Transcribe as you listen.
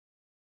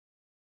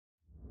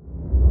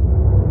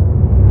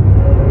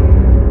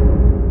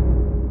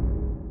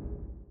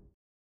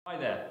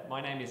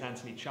My name is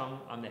Anthony Cheung.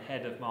 I'm the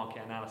head of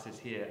market analysis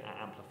here at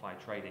Amplify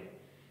Trading.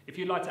 If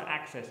you'd like to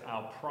access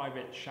our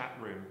private chat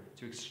room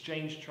to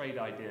exchange trade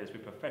ideas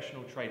with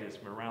professional traders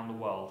from around the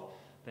world,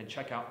 then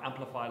check out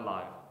Amplify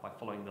Live by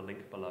following the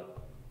link below.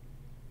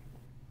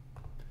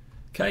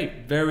 Okay,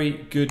 very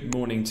good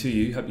morning to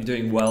you. Hope you're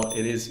doing well.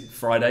 It is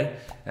Friday,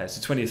 it's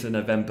the 20th of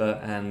November,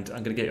 and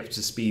I'm going to get you up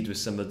to speed with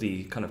some of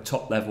the kind of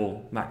top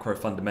level macro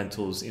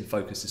fundamentals in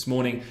focus this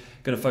morning.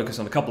 Going to focus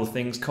on a couple of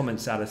things.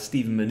 Comments out of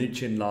Stephen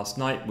Mnuchin last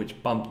night,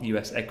 which bumped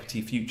US equity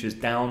futures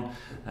down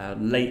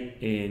late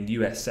in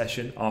US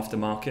session after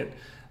market.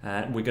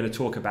 We're going to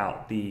talk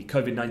about the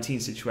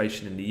COVID-19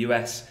 situation in the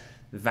US,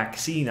 the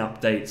vaccine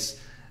updates,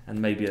 and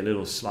maybe a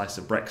little slice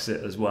of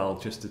Brexit as well,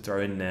 just to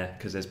throw in there,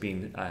 because there's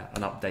been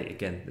an update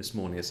again this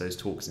morning as those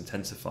talks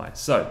intensify.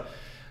 So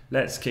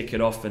let's kick it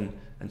off and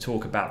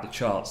talk about the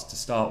charts to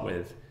start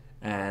with.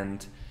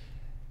 And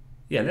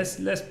yeah,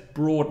 let's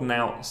broaden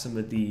out some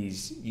of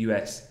these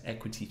US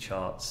equity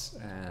charts.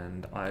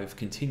 And I've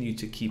continued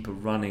to keep a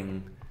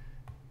running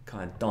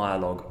kind of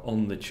dialogue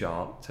on the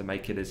chart to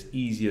make it as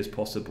easy as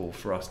possible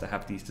for us to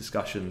have these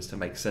discussions to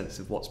make sense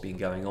of what's been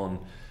going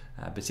on.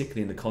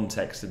 Particularly in the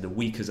context of the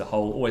week as a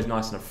whole. Always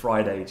nice on a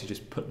Friday to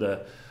just put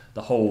the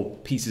whole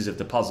pieces of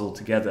the puzzle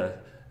together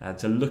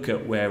to look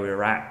at where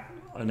we're at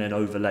and then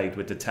overlaid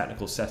with the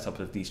technical setup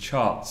of these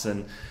charts.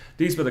 And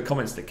these were the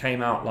comments that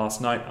came out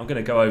last night. I'm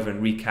going to go over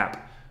and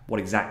recap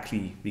what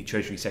exactly the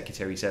Treasury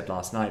Secretary said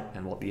last night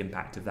and what the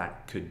impact of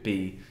that could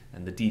be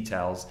and the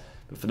details.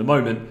 But for the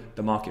moment,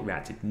 the market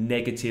reacted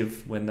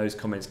negative when those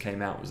comments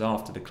came out. It was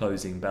after the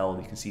closing bell.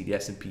 You can see the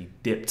S&P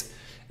dipped.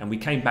 And we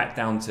came back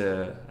down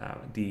to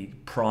the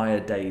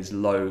prior day's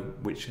low,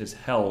 which has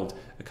held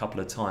a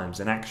couple of times.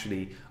 And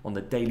actually, on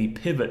the daily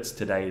pivots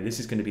today, this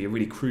is going to be a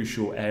really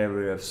crucial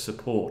area of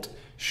support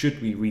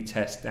should we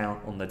retest down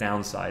on the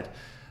downside.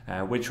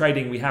 We're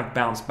trading, we have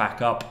bounced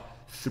back up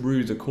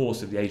through the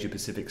course of the Asia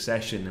Pacific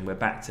session, and we're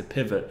back to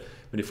pivot.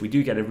 But if we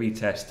do get a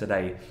retest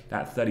today,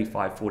 that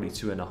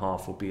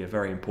 35.42.5 will be a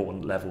very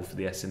important level for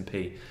the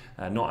S&P,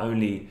 not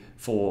only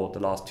for the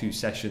last two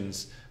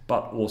sessions,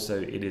 but also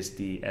it is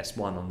the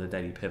S1 on the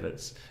daily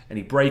pivots.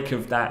 Any break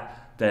of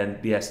that, then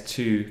the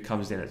S2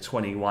 comes in at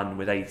 21,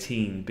 with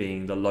 18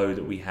 being the low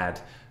that we had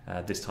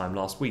this time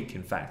last week.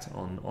 In fact,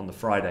 on the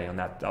Friday, on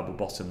that double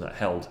bottom that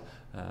held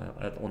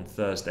on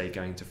Thursday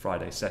going to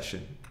Friday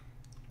session.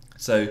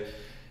 So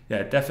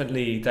yeah,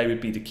 definitely they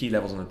would be the key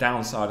levels on the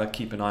downside. I'd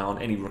keep an eye on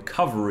any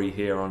recovery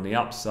here on the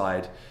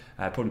upside.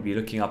 Probably be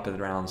looking up at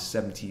around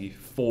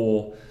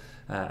 74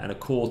 and a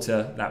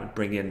quarter. That would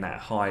bring in that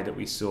high that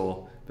we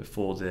saw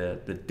before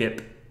the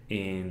dip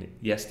in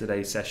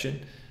yesterday's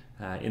session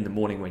in the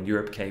morning when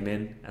Europe came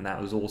in, and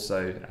that was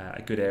also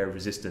a good area of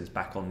resistance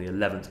back on the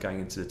 11th going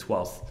into the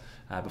 12th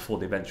before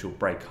the eventual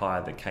break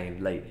higher that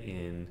came late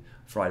in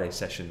Friday's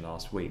session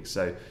last week.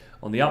 So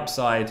on the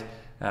upside,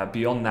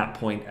 beyond that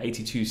point,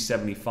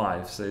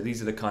 82.75. So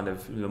these are the kind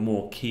of the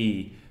more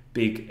key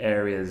big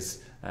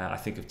areas I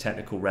think of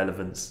technical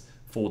relevance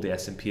for the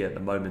S&P at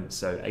the moment.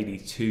 So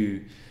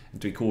 82 and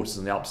 3/4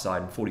 on the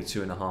upside and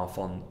 42.5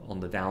 on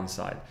the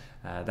downside.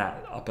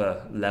 That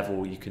upper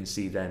level you can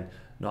see then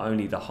not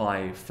only the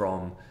high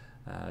from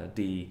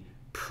the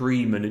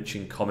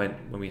pre-Mnuchin comment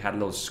when we had a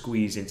little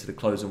squeeze into the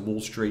close on Wall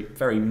Street,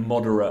 very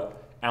moderate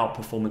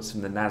outperformance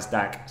from the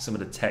Nasdaq, some of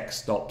the tech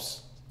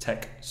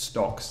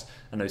stocks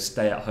and those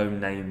stay-at-home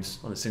names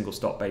on a single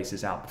stock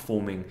basis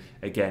outperforming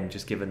again,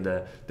 just given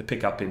the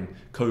pickup in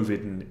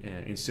COVID and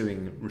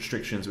ensuing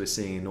restrictions we're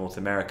seeing in North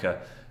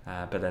America.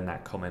 But then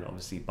that comment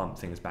obviously bumped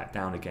things back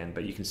down again.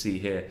 But you can see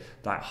here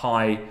that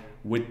high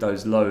with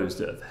those lows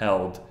that have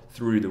held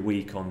through the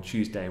week on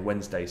Tuesday and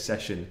Wednesday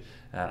session,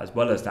 as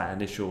well as that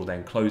initial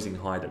then closing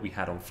high that we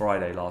had on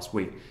Friday last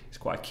week. It's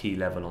quite a key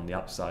level on the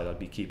upside. I'd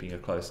be keeping a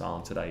close eye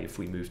on today if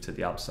we move to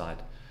the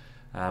upside.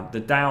 The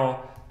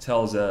Dow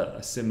tells a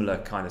similar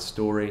kind of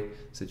story,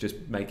 so just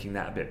making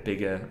that a bit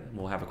bigger.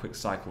 We'll have a quick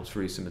cycle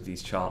through some of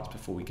these charts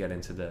before we get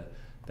into the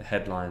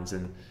headlines.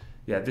 And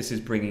yeah, this is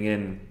bringing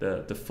in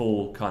the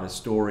full kind of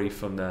story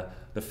from the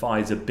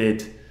Pfizer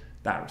bid,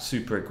 that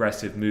super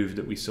aggressive move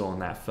that we saw on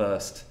that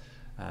first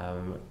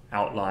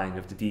outline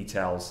of the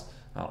details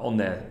on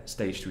their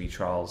stage 3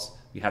 trials.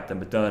 We had the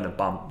Moderna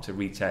bump to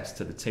retest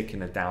to the tick in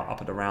the Dow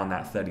up at around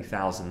that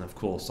 30,000, of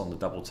course, on the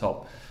double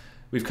top.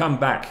 We've come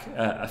back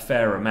a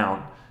fair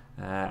amount,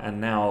 and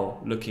now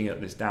looking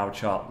at this Dow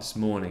chart this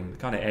morning, the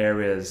kind of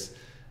areas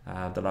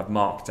that I've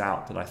marked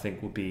out that I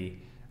think will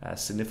be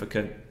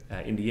significant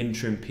in the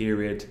interim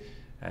period,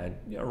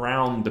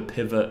 around the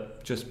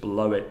pivot, just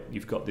below it,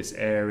 you've got this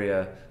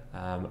area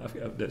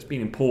that's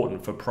been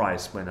important for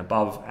price when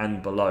above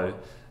and below,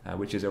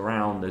 which is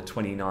around the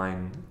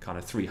 29 kind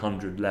of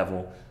 300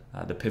 level.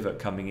 The pivot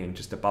coming in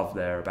just above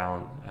there,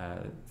 about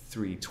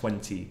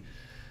 320.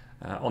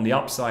 On the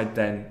upside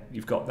then,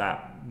 you've got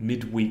that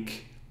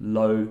midweek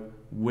low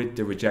with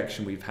the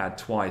rejection we've had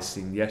twice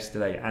in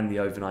yesterday and the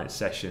overnight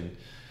session.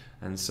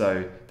 And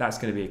so that's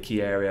going to be a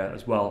key area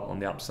as well on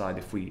the upside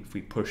if we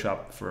push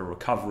up for a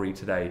recovery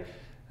today.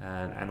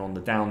 and on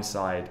the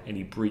downside,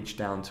 any breach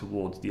down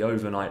towards the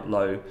overnight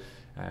low,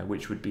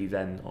 which would be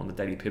then on the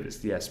daily pivots,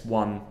 the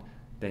S1.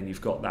 Then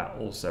you've got that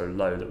also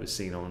low that was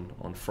seen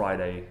on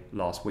Friday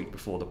last week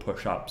before the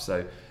push up.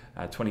 So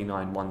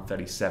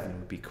 29,137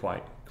 would be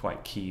quite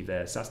key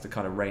there. So that's the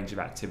kind of range of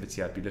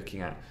activity I'd be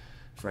looking at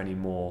for any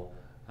more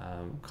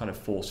kind of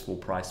forceful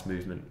price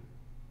movement.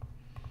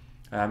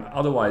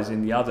 Otherwise,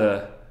 in the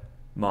other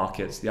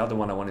markets, the other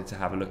one I wanted to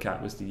have a look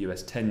at was the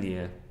US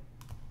 10-year.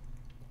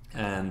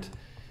 And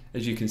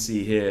as you can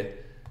see here,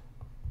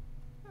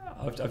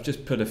 I've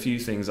just put a few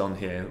things on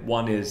here.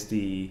 One is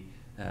the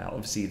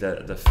obviously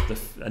the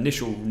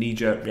initial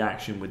knee-jerk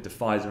reaction with the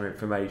Pfizer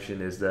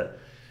information is that,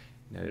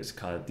 you know, it's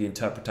kind of the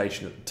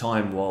interpretation at the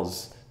time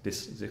was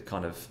this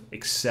kind of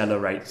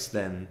accelerates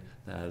then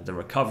the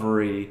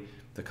recovery,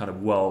 the kind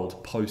of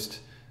world post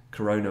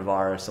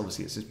coronavirus.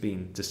 Obviously it's just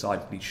been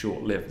decidedly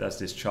short-lived, as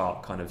this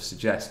chart kind of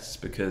suggests,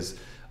 because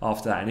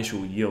after that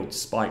initial yield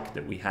spike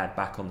that we had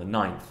back on the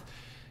 9th,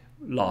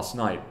 last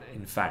night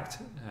in fact,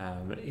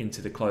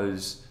 into the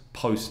close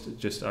post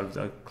just over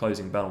the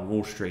closing bell on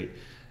Wall Street,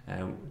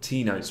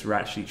 T-notes were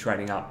actually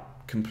trading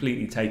up,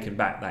 completely taken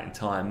back that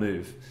entire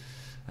move.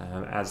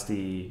 As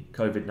the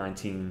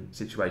COVID-19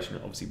 situation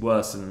obviously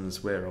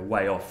worsens, we're a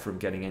way off from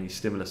getting any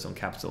stimulus on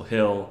Capitol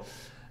Hill,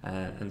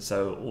 and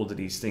so all of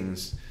these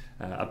things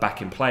are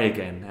back in play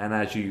again. And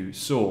as you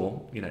saw,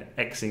 you know,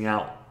 Xing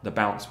out the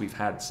bounce we've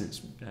had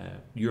since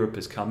Europe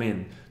has come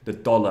in, the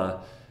dollar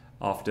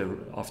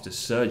after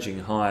surging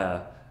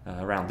higher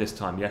around this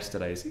time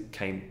yesterday, it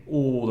came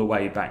all the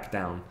way back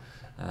down,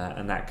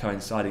 and that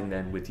coinciding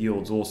then with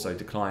yields also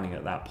declining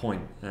at that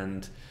point.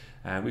 And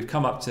we've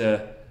come up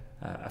to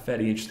a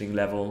fairly interesting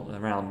level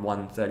around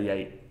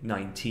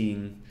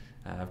 138.19.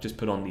 I've just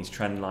put on these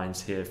trend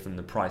lines here from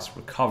the price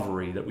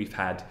recovery that we've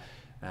had,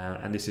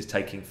 and this is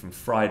taking from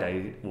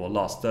Friday or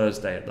last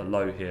Thursday at the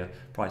low here,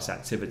 price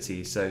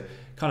activity. So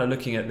kind of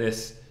looking at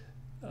this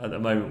at the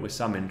moment with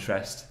some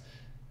interest.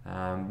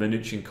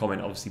 Mnuchin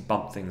comment obviously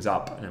bumped things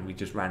up, and we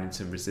just ran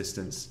into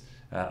resistance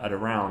at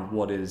around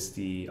what is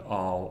the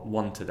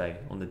R1 today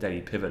on the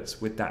daily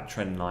pivots with that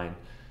trend line.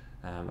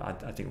 I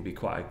think will be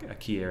quite a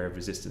key area of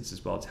resistance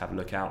as well to have a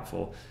look out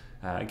for.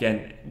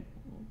 Again,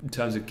 in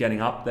terms of getting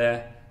up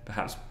there,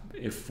 perhaps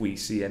if we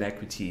see an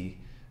equity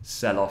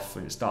sell-off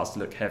and it starts to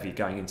look heavy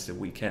going into the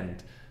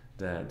weekend,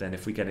 then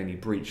if we get any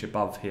breach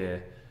above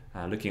here,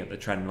 looking at the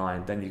trend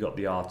line, then you've got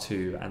the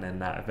R2 and then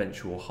that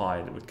eventual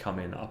high that would come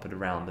in up at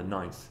around the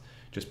 9th,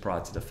 just prior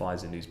to the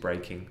Pfizer news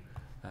breaking,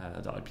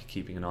 that I'd be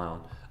keeping an eye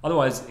on.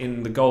 Otherwise,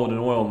 in the gold and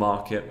oil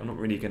market, I'm not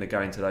really going to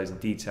go into those in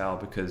detail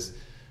because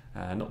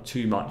not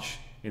too much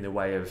in the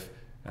way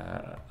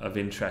of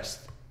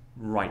interest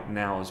right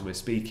now as we're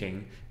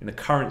speaking. In the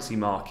currency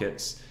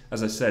markets,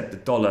 as I said, the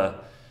dollar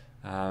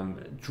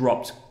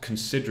dropped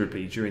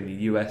considerably during the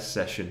US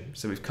session,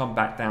 so we've come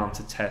back down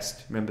to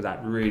test, remember,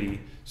 that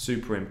really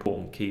super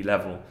important key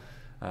level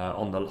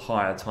on the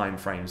higher time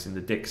frames in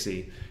the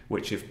Dixie,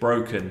 which if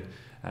broken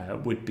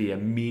would be a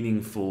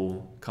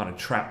meaningful kind of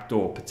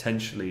trapdoor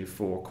potentially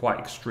for quite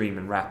extreme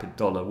and rapid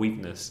dollar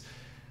weakness.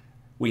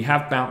 We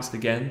have bounced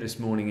again this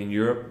morning in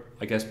Europe.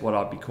 I guess what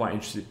I'd be quite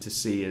interested to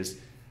see is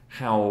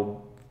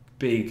how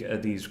big are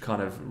these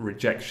kind of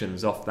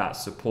rejections off that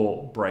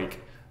support break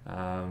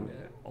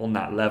on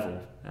that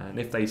level, and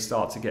if they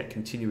start to get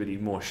continually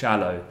more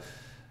shallow,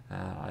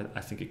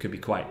 I think it could be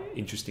quite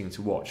interesting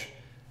to watch.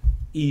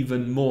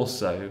 Even more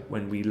so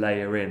when we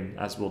layer in,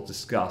 as we'll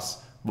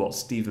discuss, what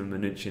Stephen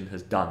Mnuchin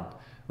has done,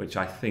 which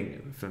I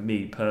think for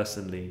me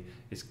personally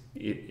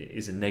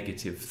is a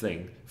negative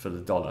thing for the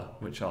dollar,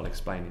 which I'll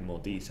explain in more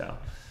detail.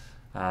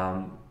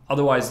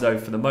 Otherwise though,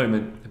 for the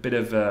moment, a bit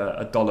of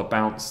a dollar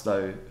bounce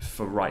though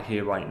for right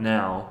here, right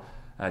now,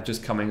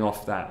 just coming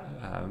off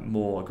that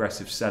more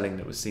aggressive selling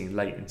that was seen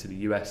late into the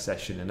US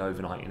session and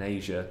overnight in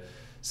Asia.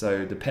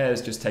 So the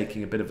pair's just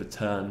taking a bit of a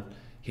turn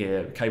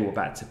here, cable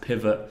back to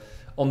pivot.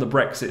 On the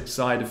Brexit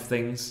side of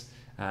things,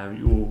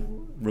 you'll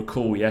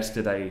recall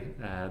yesterday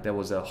there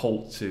was a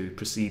halt to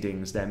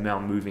proceedings. They're now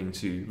moving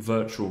to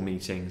virtual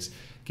meetings,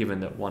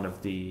 given that one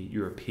of the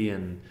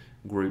European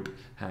group,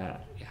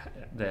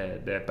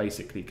 they're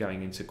basically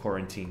going into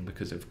quarantine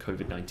because of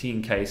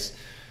COVID-19 case.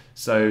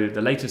 So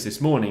the latest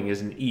this morning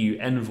is an EU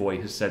envoy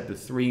has said the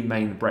three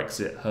main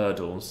Brexit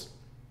hurdles.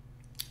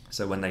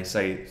 So when they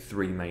say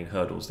three main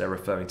hurdles, they're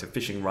referring to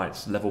fishing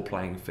rights, level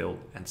playing field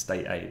and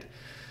state aid.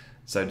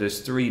 So there's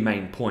three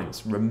main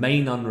points.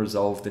 Remain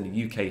unresolved and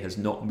the UK has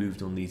not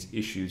moved on these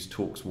issues.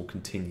 Talks will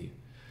continue.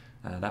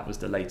 That was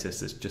the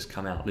latest that's just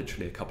come out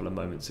literally a couple of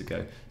moments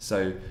ago.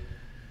 So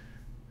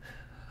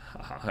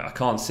I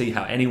can't see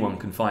how anyone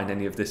can find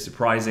any of this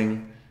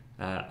surprising.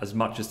 As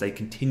much as they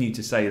continue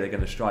to say they're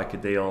going to strike a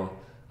deal,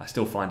 I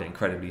still find it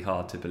incredibly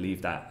hard to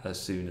believe that as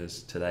soon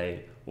as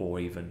today or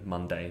even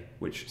Monday,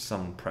 which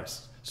some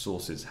press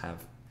sources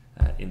have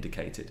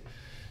indicated.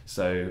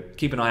 So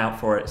keep an eye out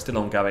for it. It's still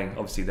ongoing.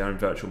 Obviously, they're in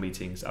virtual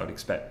meetings. I would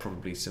expect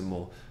probably some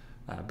more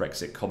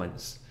Brexit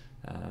comments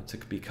to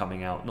be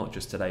coming out, not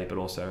just today, but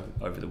also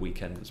over the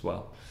weekend as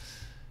well.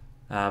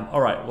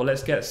 All right, well,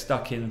 let's get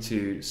stuck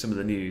into some of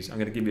the news. I'm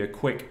going to give you a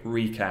quick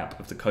recap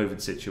of the COVID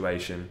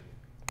situation,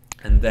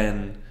 and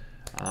then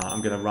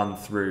I'm going to run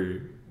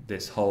through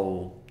this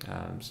whole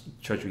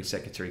Treasury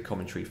Secretary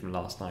commentary from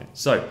last night.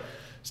 So,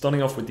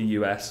 starting off with the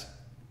US,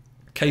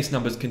 case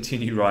numbers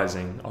continue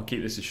rising. I'll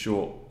keep this as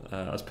short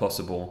as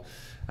possible.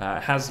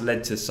 It has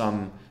led to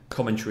some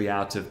commentary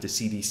out of the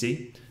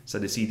CDC. So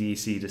the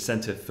CDC, the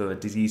Center for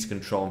Disease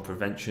Control and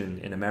Prevention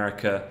in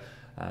America,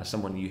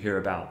 someone you hear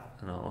about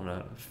on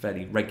a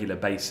fairly regular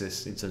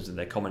basis in terms of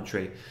their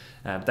commentary.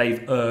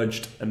 They've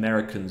urged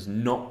Americans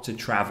not to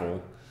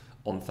travel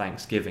on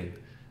Thanksgiving.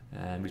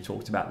 And we've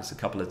talked about this a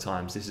couple of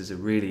times. This is a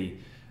really,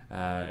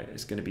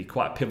 it's going to be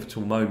quite a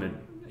pivotal moment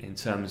in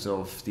terms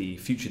of the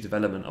future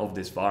development of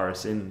this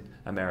virus in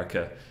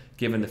America,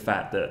 given the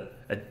fact that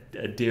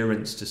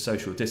adherence to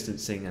social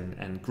distancing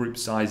and group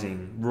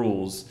sizing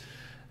rules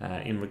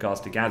in regards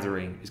to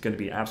gathering is going to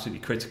be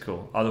absolutely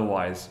critical.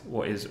 Otherwise,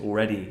 what is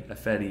already a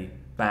fairly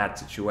bad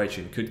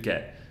situation could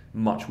get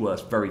much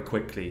worse very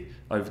quickly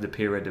over the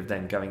period of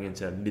then going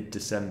into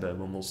mid-December,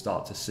 when we'll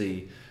start to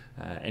see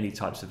any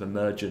types of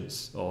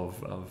emergence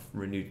of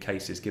renewed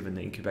cases, given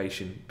the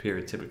incubation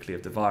period typically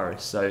of the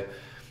virus. So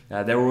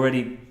they're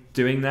already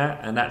doing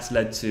that, and that's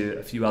led to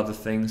a few other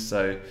things.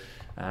 So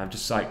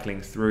just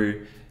cycling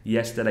through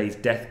yesterday's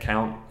death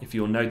count. If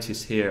you'll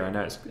notice here, I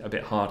know it's a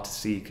bit hard to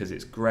see because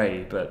it's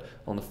grey, but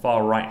on the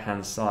far right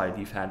hand side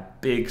you've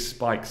had big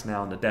spikes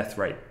now in the death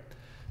rate.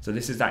 So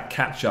this is that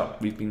catch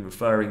up we've been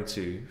referring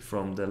to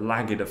from the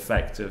lagged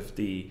effect of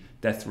the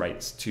death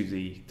rates to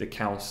the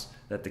counts,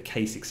 that the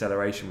case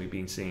acceleration we've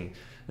been seeing.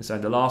 And so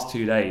in the last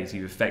 2 days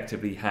you've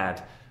effectively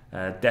had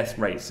death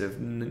rates of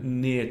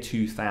near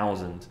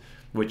 2,000,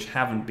 which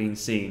haven't been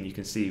seen. You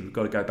can see we've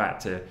got to go back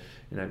to,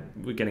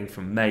 we're getting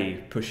from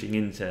May pushing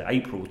into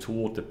April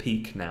toward the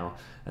peak now.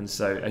 And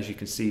so as you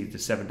can see, the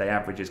 7-day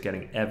average is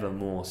getting ever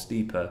more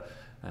steeper.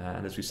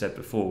 And as we said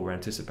before, we're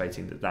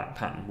anticipating that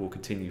pattern will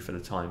continue for the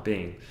time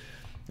being.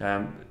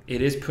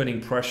 It is putting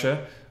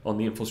pressure on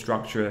the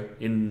infrastructure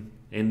in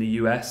the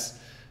US.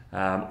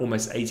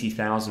 Almost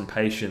 80,000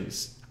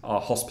 patients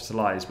are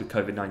hospitalized with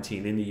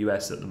COVID-19 in the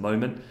US at the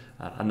moment.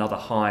 Another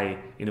high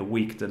in a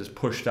week that has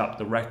pushed up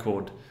the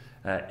record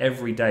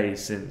every day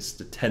since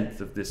the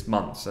 10th of this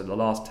month. So the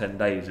last 10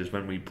 days is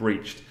when we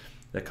breached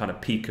the kind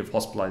of peak of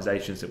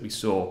hospitalizations that we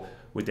saw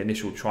with the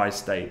initial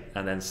tri-state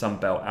and then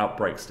Sunbelt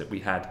outbreaks that we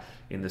had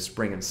in the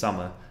spring and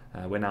summer.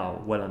 We're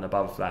now well and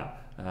above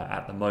that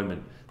at the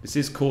moment. This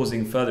is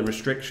causing further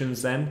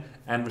restrictions then,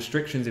 and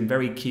restrictions in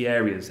very key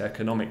areas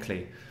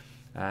economically.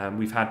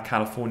 We've had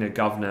California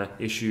governor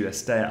issue a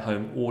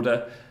stay-at-home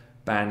order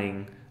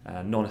banning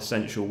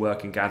non-essential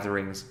work and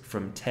gatherings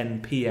from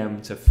 10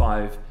 p.m. to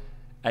 5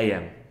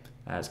 a.m.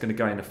 It's going to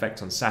go in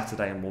effect on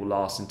Saturday and will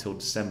last until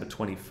December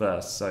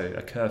 21st. So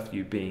a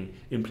curfew being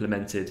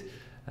implemented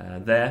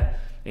there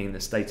in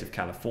the state of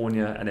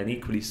California, and then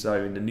equally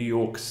so in the New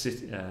York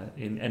City,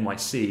 in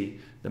NYC,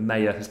 the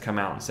mayor has come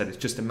out and said it's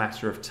just a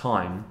matter of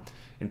time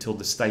until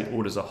the state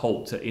orders a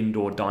halt to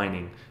indoor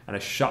dining, and a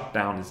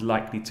shutdown is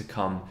likely to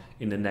come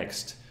in the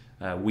next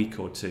week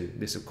or two.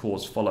 This of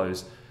course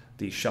follows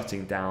the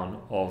shutting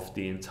down of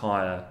the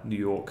entire New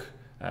York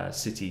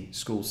City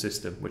school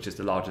system, which is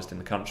the largest in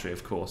the country,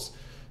 of course.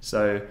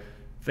 So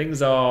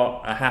things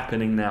are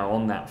happening now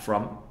on that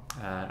front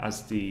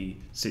as the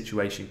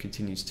situation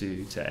continues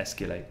to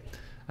escalate.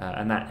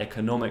 And that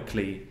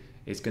economically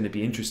is going to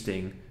be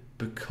interesting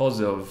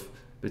because of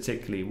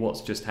particularly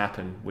what's just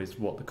happened with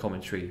what the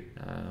commentary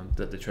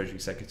that the Treasury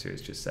Secretary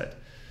has just said.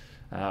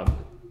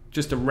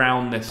 Just to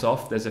round this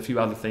off, there's a few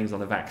other things on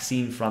the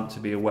vaccine front to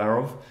be aware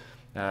of.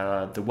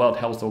 The World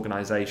Health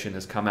Organization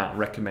has come out and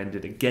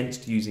recommended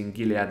against using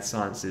Gilead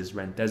Sciences'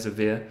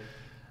 remdesivir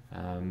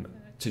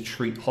to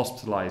treat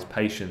hospitalized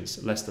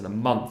patients less than a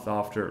month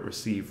after it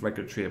received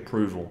regulatory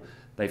approval.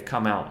 They've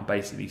come out and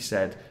basically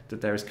said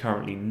that there is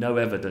currently no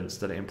evidence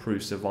that it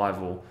improves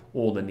survival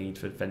or the need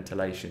for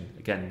ventilation.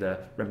 Again,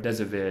 the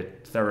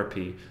remdesivir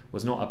therapy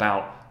was not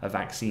about a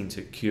vaccine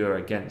to cure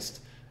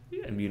against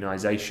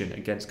immunization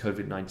against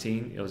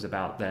COVID-19. It was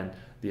about then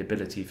the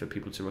ability for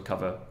people to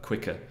recover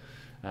quicker.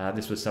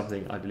 This was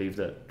something I believe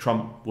that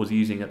Trump was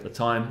using at the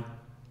time,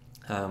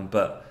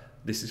 but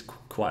this is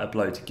quite a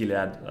blow to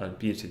Gilead. I'd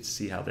be interested to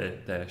see how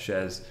their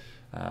shares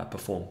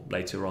perform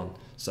later on.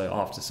 So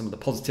after some of the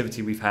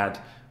positivity we've had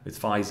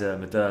with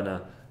Pfizer,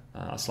 Moderna,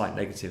 a slight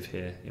negative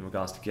here in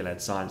regards to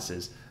Gilead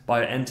Sciences.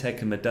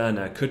 BioNTech and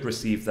Moderna could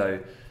receive, though,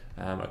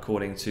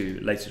 according to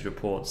latest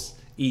reports,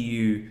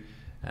 EU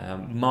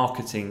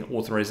marketing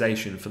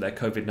authorization for their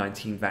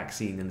COVID-19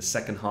 vaccine in the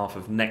second half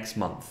of next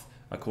month,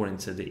 according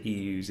to the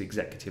EU's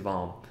executive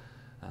arm.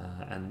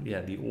 And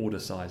yeah, the order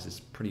size is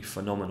pretty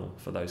phenomenal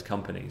for those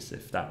companies.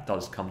 If that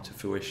does come to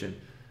fruition,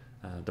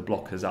 the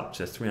block is up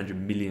to 300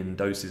 million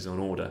doses on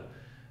order,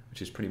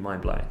 which is pretty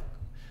mind-blowing.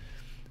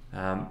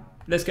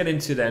 Let's get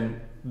into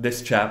then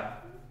this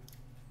chap.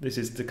 This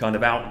is the kind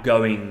of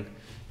outgoing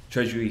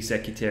Treasury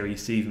Secretary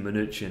Steve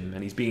Mnuchin,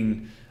 and he's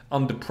been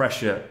under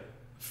pressure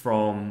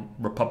from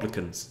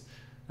Republicans.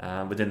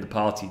 within the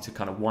party to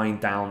kind of wind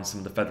down some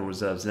of the Federal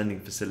Reserve's lending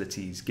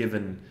facilities,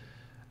 given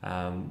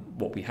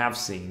what we have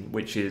seen,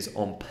 which is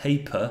on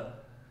paper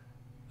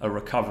a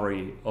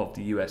recovery of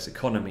the US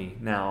economy.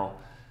 Now,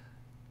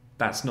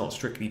 that's not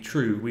strictly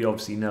true. We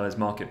obviously know as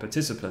market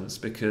participants,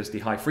 because the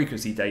high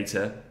frequency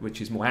data,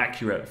 which is more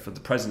accurate for the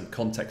present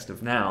context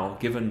of now,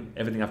 given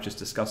everything I've just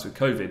discussed with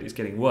COVID, is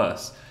getting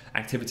worse.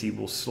 Activity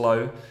will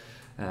slow,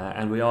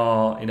 and we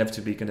are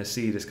inevitably going to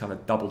see this kind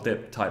of double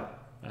dip type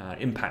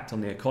impact on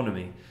the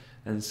economy.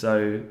 And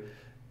so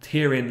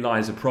herein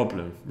lies a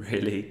problem,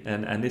 really,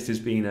 and this has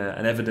been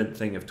an evident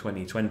thing of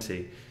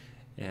 2020.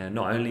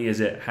 Not only is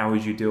it how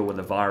would you deal with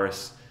a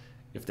virus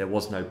if there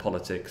was no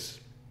politics,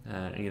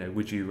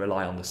 would you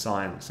rely on the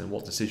science, and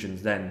what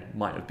decisions then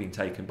might have been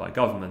taken by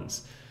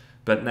governments,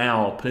 but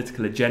now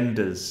political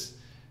agendas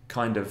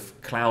kind of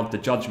cloud the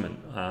judgment,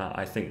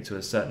 I think, to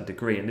a certain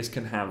degree, and this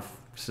can have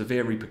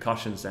severe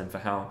repercussions then for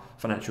how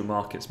financial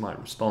markets might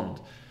respond,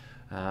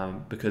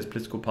 because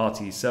political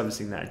parties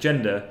servicing that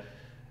agenda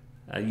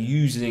are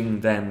using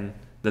then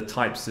the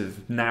types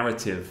of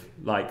narrative,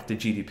 like the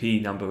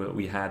GDP number that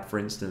we had, for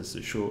instance,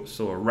 that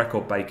saw a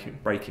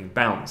record-breaking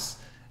bounce,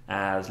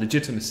 as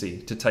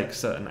legitimacy to take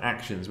certain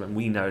actions, when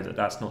we know that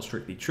that's not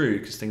strictly true,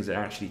 because things are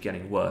actually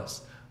getting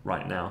worse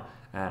right now,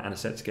 and are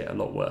set to get a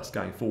lot worse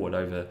going forward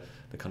over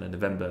the kind of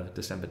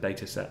November-December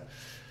data set.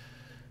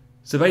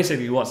 So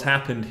basically what's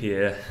happened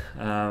here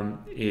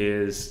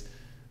is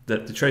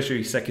that the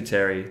Treasury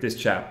Secretary, this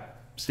chap,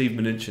 Steve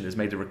Mnuchin, has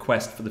made a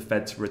request for the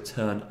Fed to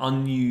return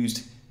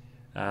unused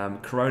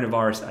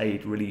Coronavirus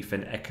Aid, Relief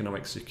and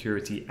Economic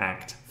Security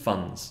Act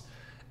funds,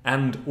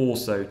 and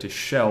also to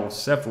shelve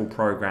several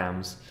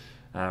programs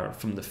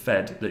from the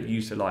Fed that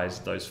utilize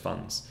those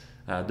funds.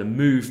 The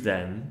move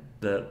then,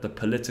 the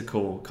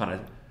political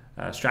kind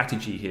of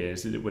strategy here,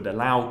 is that it would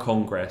allow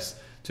Congress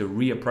to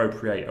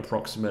reappropriate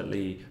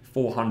approximately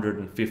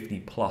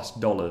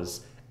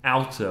 $450+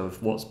 out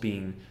of what's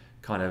been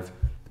kind of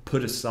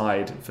put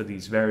aside for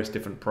these various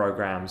different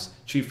programs,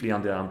 chiefly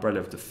under the umbrella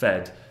of the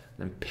Fed,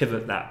 and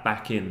pivot that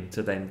back in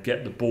to then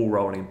get the ball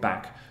rolling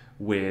back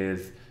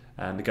with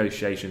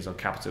negotiations on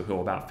Capitol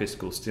Hill about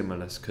fiscal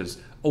stimulus, because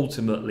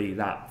ultimately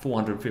that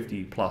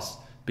 $450+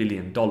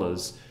 billion,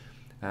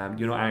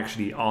 you're not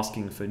actually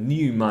asking for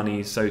new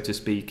money, so to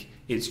speak,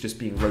 it's just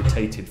being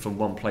rotated from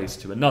one place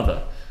to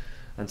another.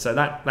 And so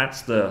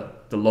that's the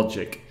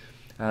logic.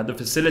 The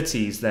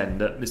facilities then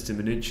that Mr.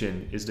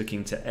 Mnuchin is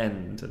looking to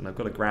end, and I've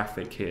got a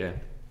graphic here,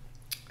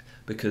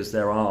 because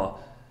there are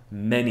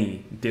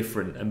many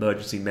different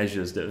emergency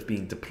measures that have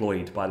been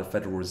deployed by the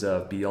Federal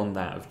Reserve beyond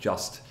that of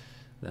just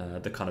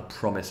the kind of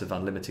promise of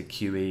unlimited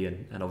QE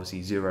and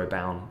obviously zero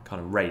bound kind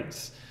of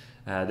rates.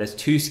 There's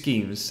two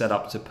schemes set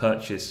up to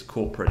purchase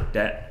corporate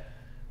debt.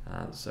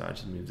 So I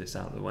just move this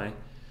out of the way.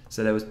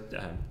 So there was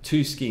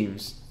two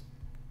schemes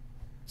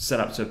set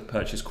up to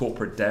purchase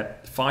corporate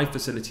debt, 5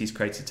 facilities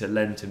created to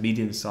lend to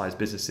medium-sized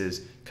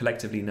businesses,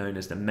 collectively known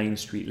as the Main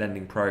Street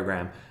Lending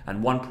Program,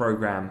 and 1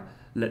 program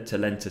to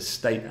lend to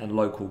state and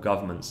local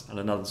governments, and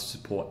another to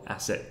support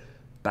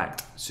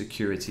asset-backed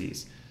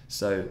securities.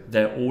 So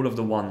they're all of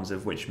the ones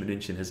of which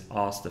Mnuchin has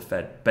asked the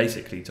Fed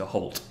basically to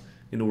halt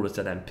in order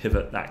to then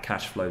pivot that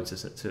cash flow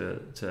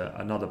to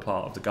another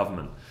part of the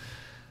government.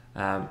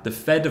 The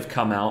Fed have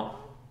come out,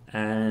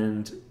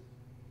 and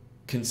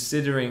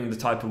considering the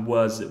type of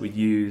words that were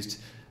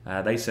used,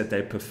 they said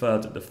they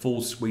preferred that the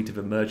full suite of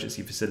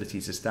emergency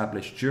facilities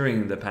established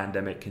during the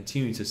pandemic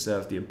continue to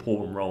serve the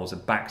important role as a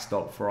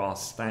backstop for our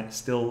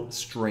still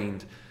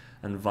strained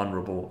and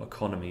vulnerable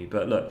economy.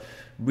 But look,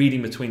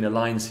 reading between the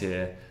lines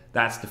here,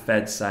 that's the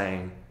Fed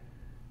saying,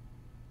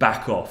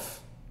 back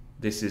off.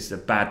 This is a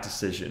bad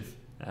decision,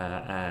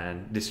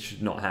 and this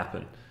should not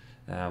happen.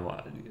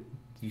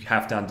 You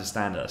have to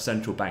understand that a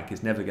central bank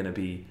is never going to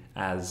be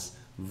as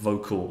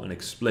vocal and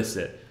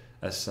explicit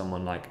as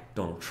someone like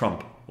Donald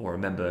Trump or a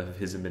member of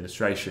his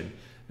administration,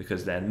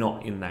 because they're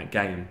not in that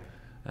game.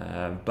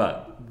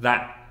 But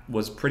that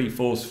was pretty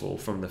forceful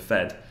from the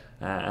Fed,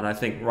 and I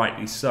think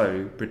rightly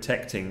so,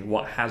 protecting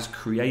what has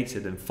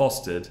created and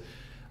fostered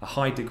a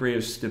high degree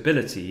of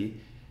stability,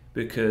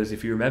 because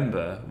if you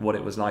remember what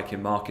it was like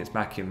in markets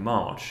back in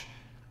March,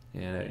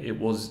 it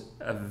was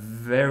a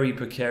very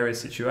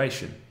precarious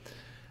situation.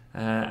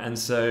 And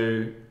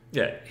so,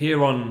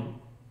 hereon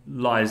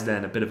lies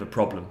then a bit of a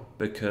problem,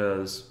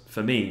 because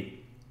for me,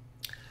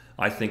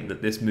 I think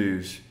that this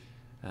move,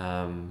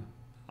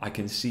 I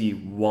can see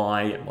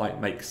why it might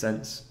make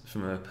sense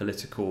from a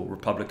political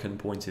Republican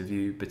point of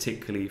view,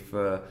 particularly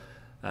for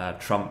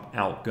Trump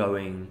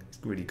outgoing. He's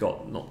really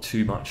got not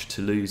too much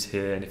to lose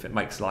here, and if it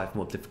makes life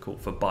more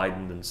difficult for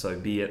Biden, then so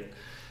be it.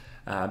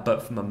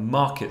 But from a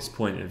market's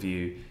point of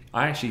view,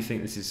 I actually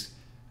think this is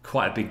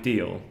quite a big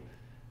deal,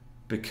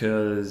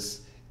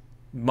 because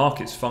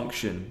markets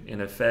function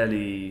in a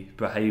fairly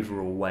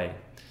behavioral way.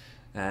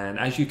 And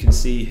as you can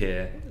see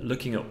here,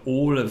 looking at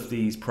all of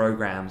these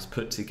programs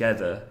put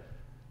together,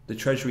 the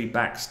Treasury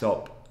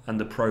backstop and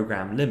the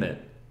program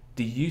limit,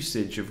 the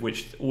usage of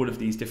which all of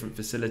these different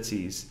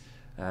facilities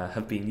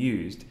have been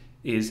used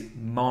is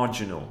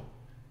marginal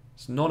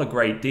It's not a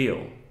great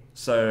deal.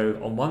 So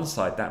on one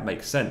side, that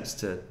makes sense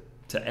to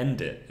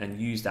end it and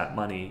use that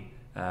money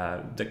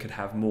that could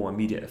have more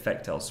immediate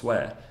effect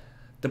elsewhere.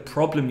 The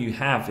problem you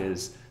have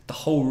is the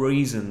whole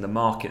reason the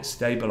market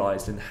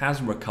stabilized and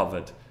has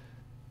recovered,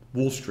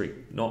 Wall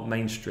Street, not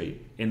Main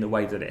Street, in the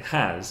way that it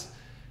has,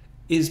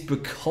 is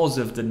because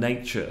of the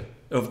nature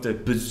of the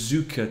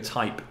bazooka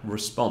type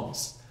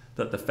response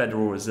that the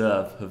Federal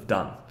Reserve have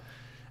done.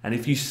 And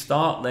if you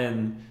start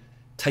then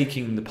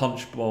taking the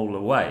punch bowl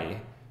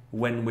away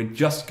when we're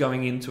just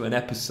going into an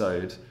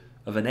episode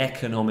of an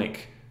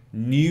economic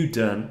new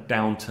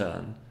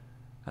downturn,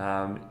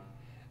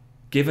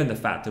 given the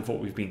fact of what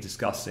we've been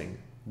discussing,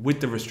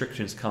 with the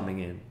restrictions coming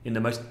in the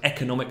most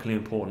economically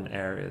important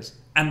areas,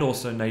 and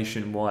also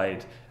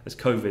nationwide, as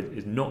COVID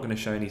is not going to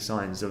show any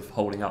signs of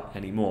holding up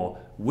anymore,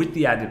 with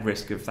the added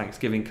risk of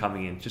Thanksgiving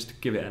coming in, just to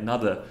give it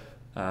another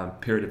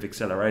period of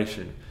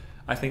acceleration,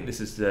 I think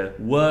this is the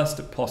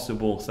worst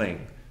possible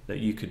thing that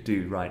you could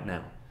do right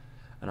now.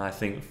 And I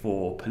think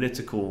for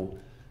political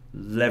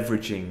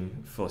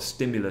leveraging, for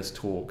stimulus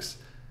talks,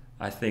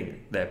 I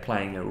think they're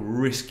playing a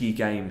risky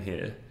game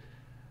here.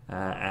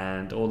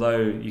 And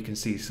although you can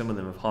see some of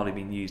them have hardly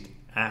been used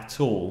at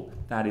all,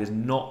 that is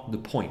not the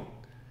point.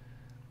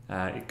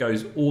 It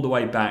goes all the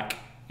way back,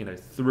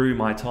 through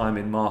my time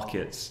in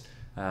markets,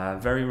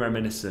 very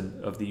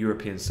reminiscent of the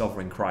European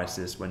sovereign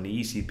crisis, when the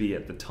ECB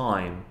at the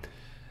time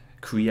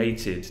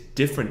created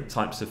different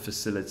types of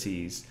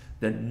facilities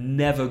that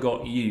never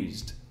got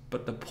used.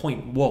 But the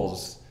point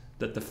was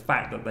that the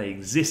fact that they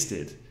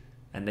existed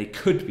and they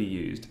could be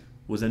used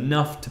was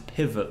enough to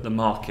pivot the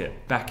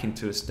market back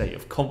into a state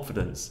of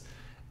confidence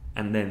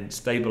and then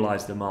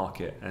stabilize the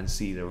market and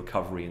see the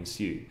recovery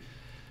ensue.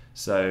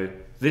 So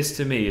this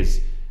to me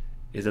is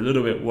a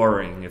little bit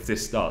worrying if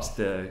this starts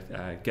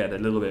to get a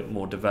little bit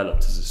more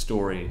developed as a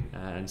story,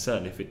 and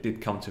certainly if it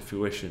did come to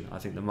fruition, I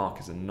think the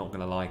markets are not going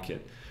to like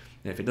it.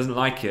 And if it doesn't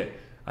like it,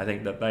 I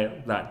think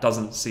that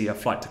doesn't see a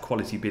flight to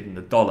quality bid in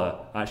the dollar.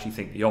 I actually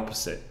think the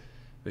opposite,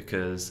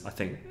 because I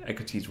think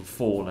equities will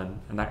fall, and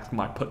that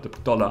might put the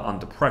dollar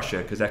under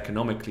pressure, because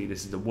economically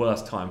this is the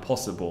worst time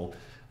possible,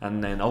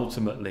 and then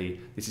ultimately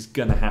this is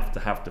going to have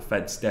the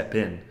Fed step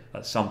in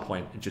at some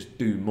point and just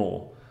do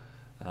more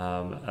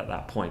at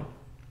that point.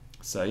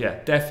 So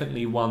yeah,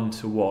 definitely one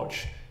to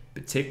watch,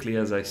 particularly,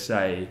 as I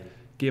say,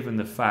 given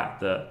the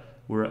fact that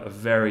we're at a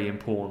very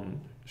important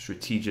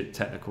strategic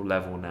technical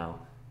level now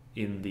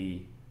in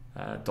the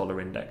dollar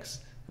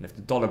index. And if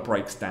the dollar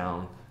breaks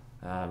down,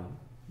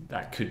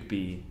 that could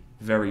be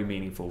very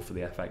meaningful for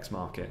the FX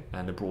market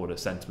and the broader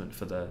sentiment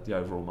for the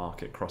overall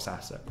market cross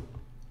asset.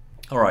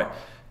 All right,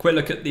 quick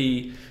look at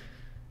the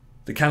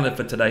calendar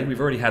for today. We've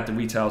already had the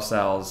retail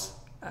sales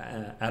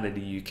out of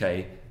the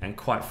UK, and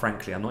quite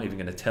frankly, I'm not even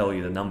going to tell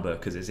you the number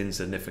because it's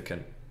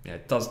insignificant.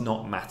 It does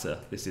not matter.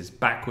 This is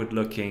backward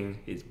looking.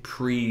 It's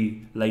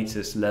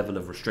pre-latest level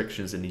of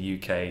restrictions in the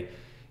UK.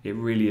 It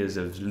really is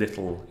of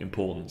little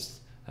importance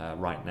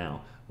right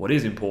now. What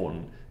is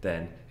important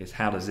then is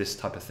how does this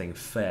type of thing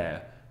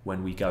fare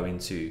when we go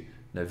into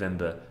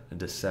November and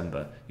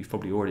December. You've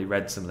probably already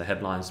read some of the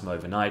headlines from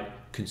overnight.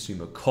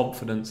 Consumer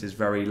confidence is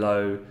very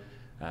low.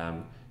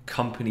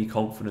 Company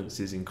confidence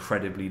is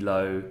incredibly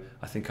low.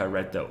 I think I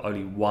read that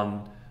only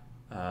one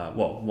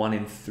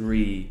in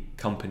 3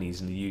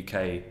 companies in the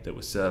UK that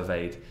were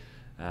surveyed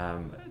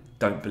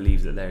don't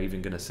believe that they're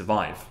even going to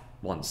survive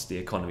once the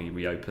economy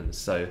reopens.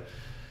 So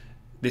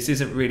this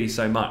isn't really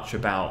so much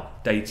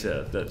about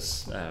data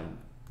that's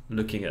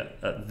looking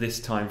at this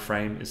time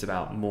frame. It's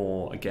about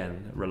more,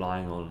 again,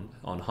 relying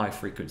on high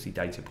frequency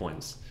data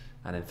points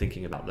and then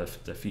thinking about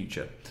the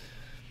future.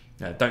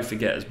 Don't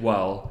forget as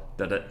well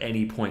that at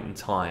any point in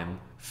time,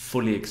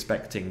 fully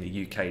expecting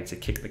the UK to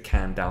kick the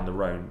can down the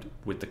road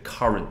with the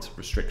current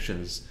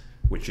restrictions,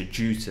 which are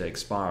due to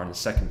expire on the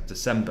 2nd of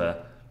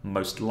December,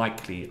 most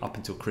likely up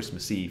until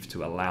Christmas Eve,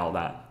 to allow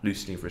that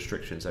loosening of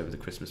restrictions over the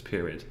Christmas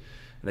period.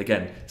 And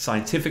again,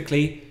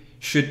 scientifically,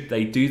 should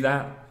they do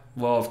that?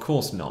 Well, of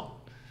course not.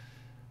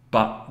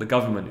 But the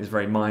government is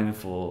very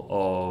mindful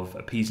of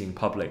appeasing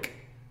public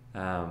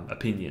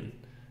opinion.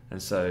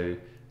 And so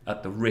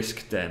at the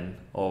risk then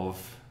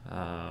of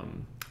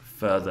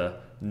further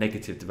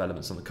negative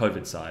developments on the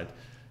COVID side,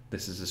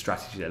 this is a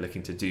strategy they're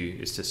looking to do,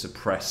 is to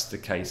suppress the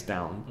case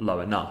down low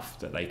enough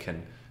that they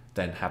can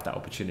then have that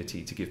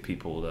opportunity to give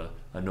people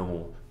a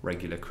normal,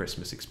 regular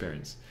Christmas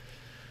experience.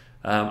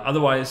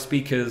 Otherwise,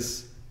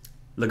 speakers,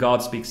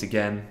 Lagarde speaks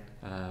again.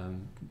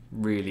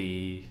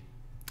 Really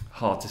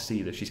hard to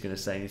see that she's going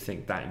to say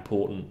anything that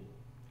important.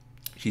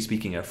 She's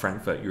speaking at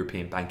Frankfurt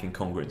European Banking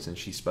Congress, and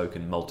she's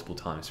spoken multiple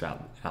times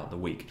throughout the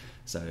week,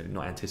 so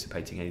not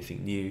anticipating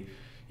anything new.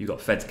 You've got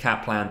Fed's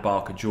Kaplan,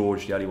 Barker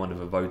George, the only one of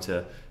a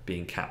voter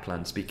being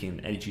Kaplan, speaking at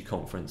an energy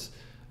conference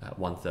at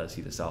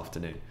 1:30 this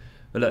afternoon.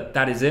 But look,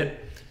 that is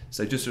it.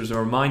 So just as a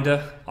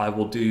reminder, I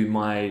will do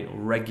my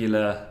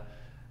regular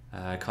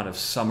kind of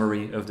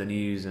summary of the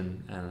news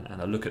and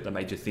a look at the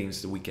major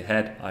themes the week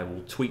ahead. I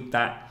will tweet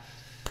that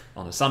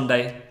on a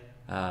Sunday.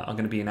 I'm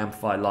going to be in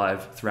Amplify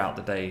Live throughout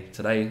the day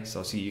today, so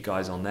I'll see you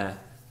guys on there.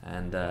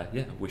 And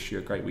yeah, I wish you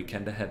a great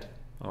weekend ahead.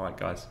 All right,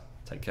 guys,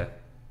 take care.